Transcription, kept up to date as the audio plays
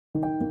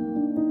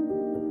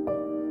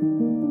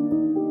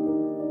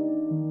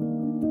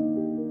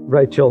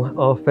Rachel,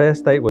 our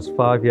first date was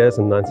 5 years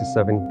and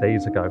 97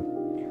 days ago,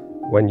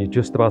 when you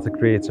just about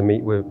agreed to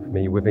meet with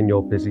me within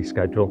your busy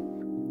schedule.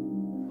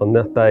 On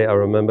that day, I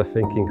remember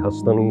thinking how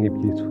stunningly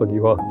beautiful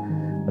you are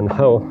and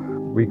how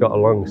we got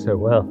along so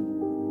well.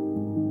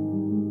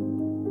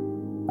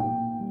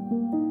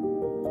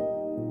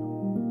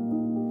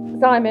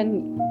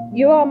 Simon,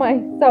 you are my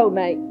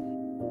soulmate.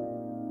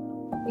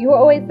 You are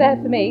always there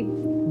for me,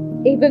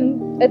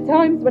 even at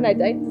times when I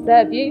don't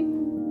deserve you.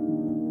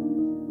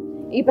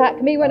 You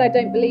back me when I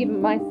don't believe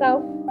in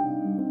myself.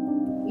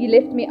 You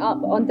lift me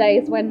up on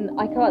days when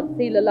I can't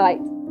see the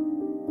light.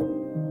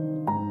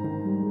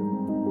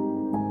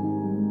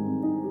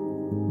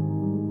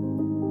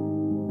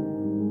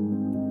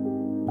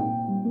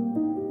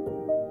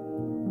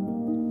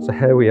 So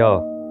here we are,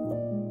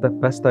 the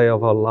best day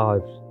of our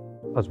lives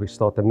as we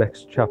start the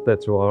next chapter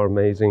to our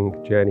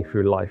amazing journey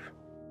through life.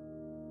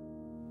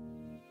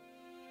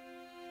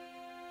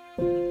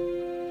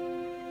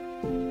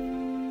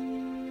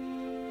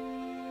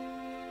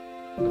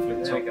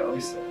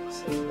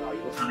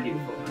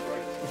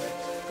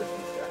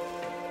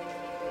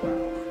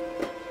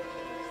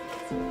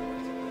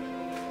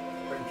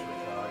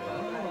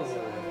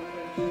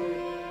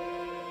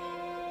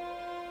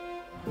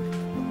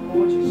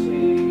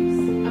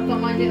 I've got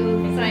my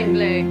little same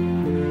blue.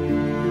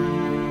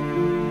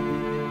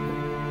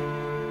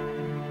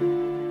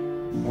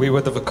 We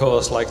would of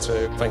course like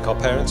to thank our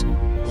parents,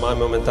 my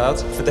mum and dad,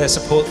 for their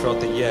support throughout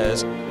the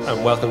years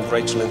and welcomed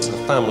Rachel into the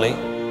family.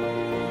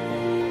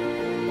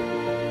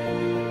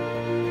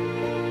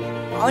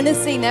 I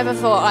honestly never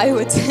thought I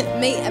would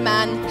meet a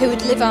man who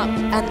would live up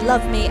and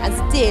love me as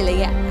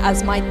dearly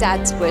as my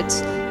dad would.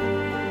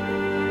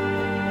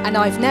 And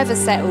I've never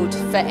settled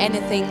for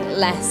anything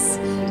less.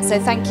 So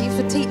thank you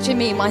for teaching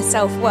me my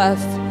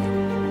self-worth.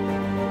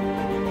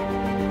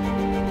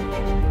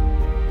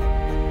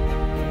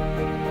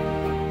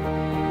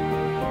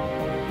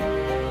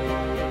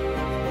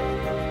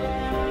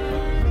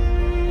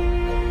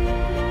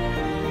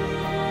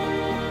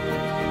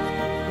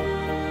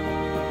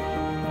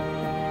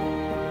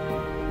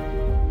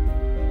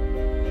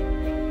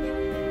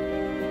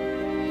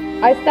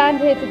 I stand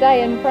here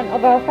today in front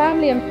of our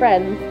family and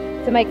friends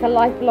to make a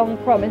lifelong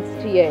promise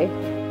to you.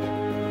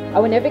 I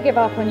will never give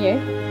up on you.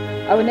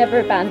 I will never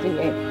abandon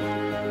you.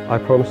 I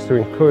promise to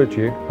encourage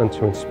you and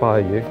to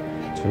inspire you,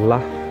 to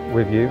laugh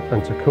with you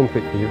and to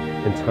comfort you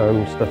in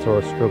times that are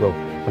a struggle,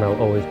 and I'll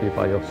always be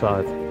by your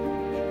side.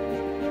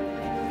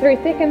 Through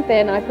thick and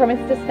thin, I promise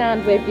to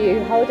stand with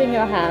you, holding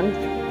your hand,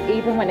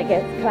 even when it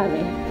gets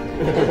clammy.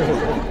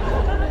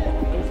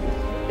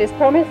 This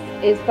promise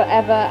is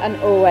forever and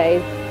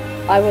always.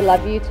 I will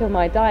love you till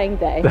my dying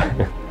day.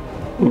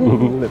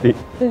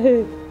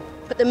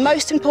 But the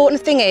most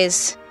important thing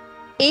is,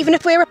 even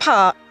if we're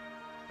apart,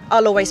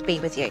 I'll always be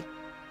with you.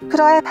 Could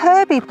I have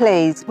Herbie,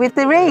 please, with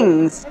the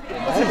rings?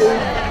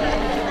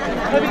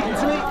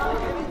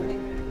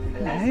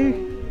 Hello.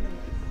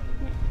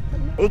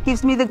 It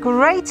gives me the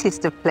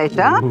greatest of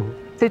pleasure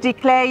to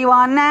declare you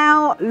are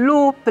now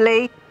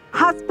lawfully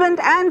husband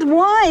and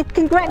wife.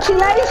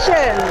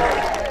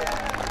 Congratulations.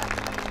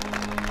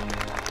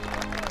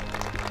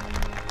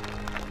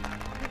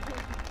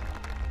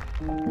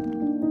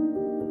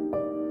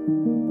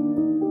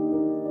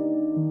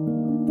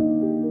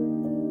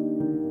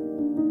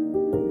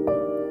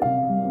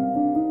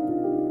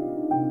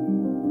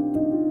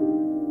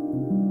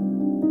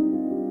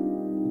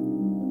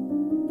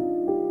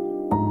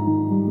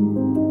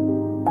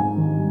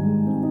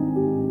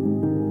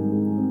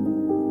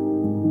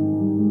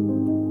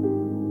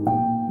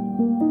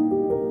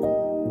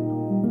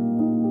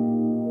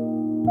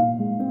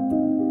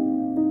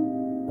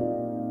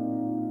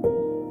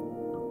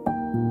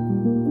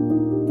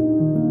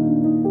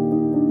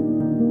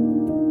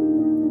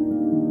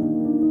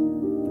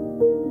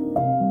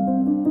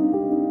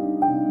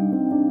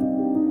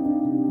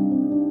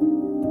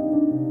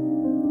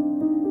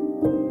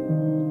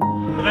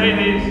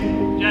 Ladies,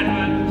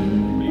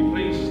 gentlemen, will you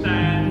please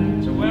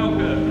stand to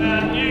welcome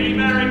our newly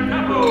married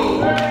couple?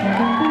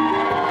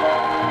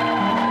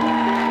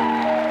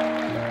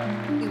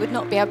 We would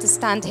not be able to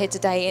stand here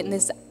today in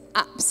this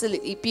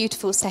absolutely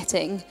beautiful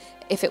setting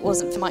if it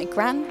wasn't for my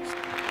gran.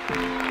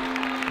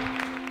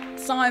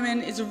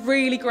 Simon is a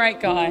really great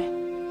guy.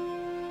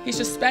 He's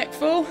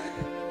respectful,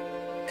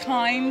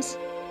 kind,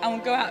 and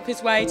will go out of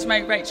his way to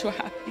make Rachel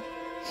happy.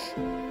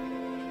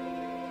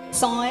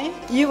 Si,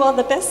 you are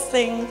the best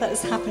thing that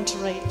has happened to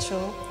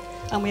Rachel,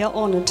 and we are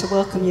honoured to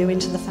welcome you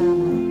into the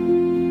family.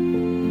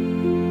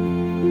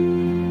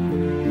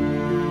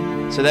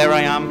 So there I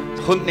am,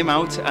 hunting him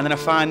out, and then I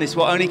find this,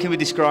 what only can be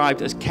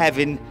described as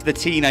Kevin, the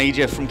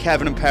teenager from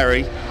Kevin and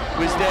Perry,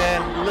 was there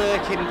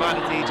lurking by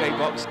the DJ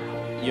box.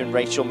 You and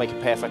Rachel make a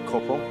perfect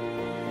couple.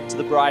 To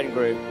the bride and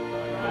groom,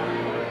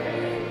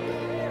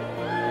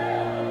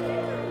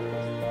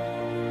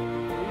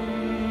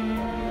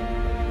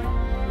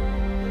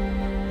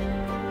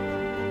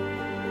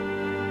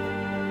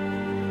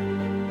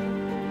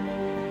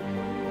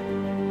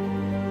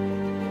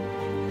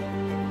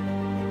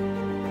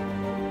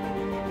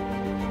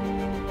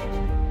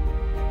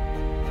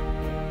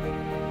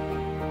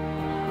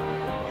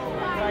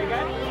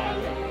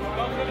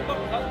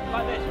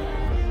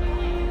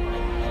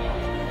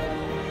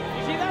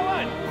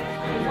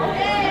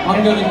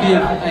 I'm going to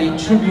give a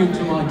tribute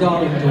to my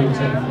darling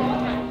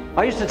daughter.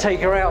 I used to take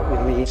her out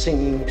with me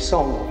singing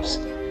songs,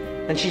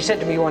 and she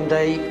said to me one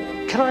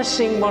day, "Can I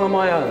sing one of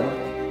my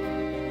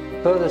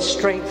own?" Further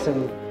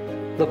strengthen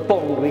the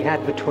bond we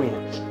had between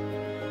us.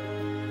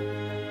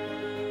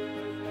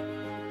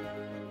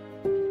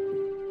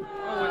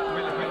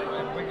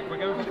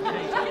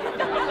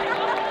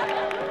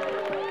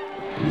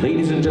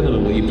 Ladies and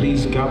gentlemen, will you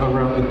please gather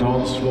around the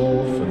dance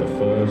floor for the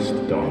first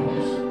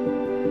dance?